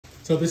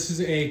So this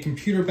is a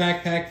computer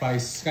backpack by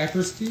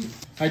SKYSPER.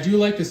 I do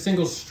like the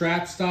single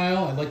strap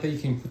style. I like that you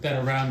can put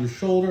that around your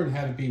shoulder and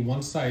have it be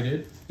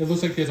one-sided. It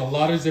looks like there's a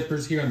lot of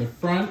zippers here in the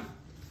front.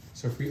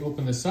 So if we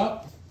open this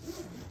up,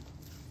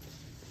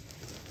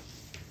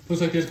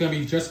 looks like there's gonna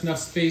be just enough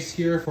space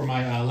here for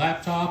my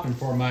laptop and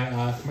for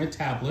my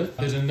tablet.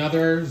 There's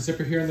another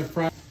zipper here in the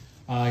front.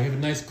 You have a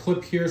nice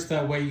clip here so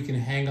that way you can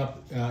hang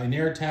up an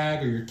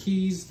AirTag or your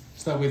keys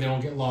so that way they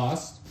don't get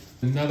lost.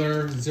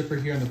 Another zipper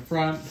here in the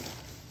front.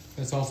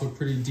 That's also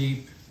pretty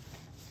deep,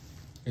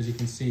 as you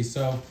can see.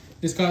 So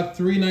it's got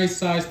 3 nice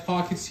sized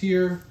pockets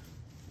here.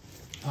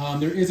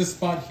 There is a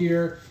spot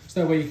here so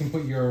that way you can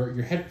put your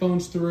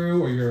headphones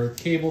through or your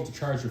cable to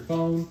charge your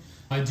phone.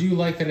 I do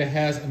like that it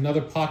has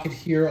another pocket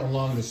here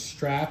along the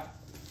strap.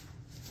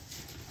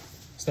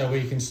 So that way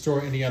you can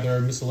store any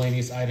other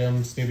miscellaneous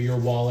items, maybe your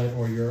wallet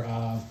or your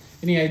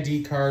any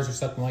ID cards or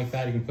something like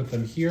that. You can put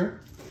them here.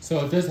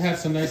 So it does have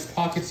some nice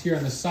pockets here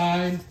on the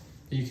side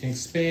that you can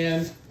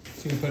expand.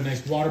 So you can put a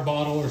nice water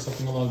bottle or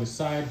something along the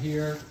side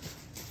here.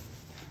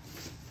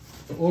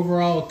 But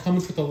overall, it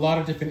comes with a lot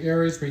of different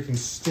areas where you can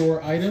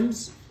store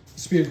items.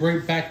 This would be a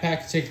great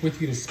backpack to take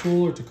with you to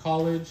school or to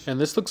college.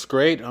 And this looks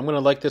great. I'm gonna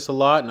like this a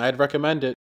lot and I'd recommend it.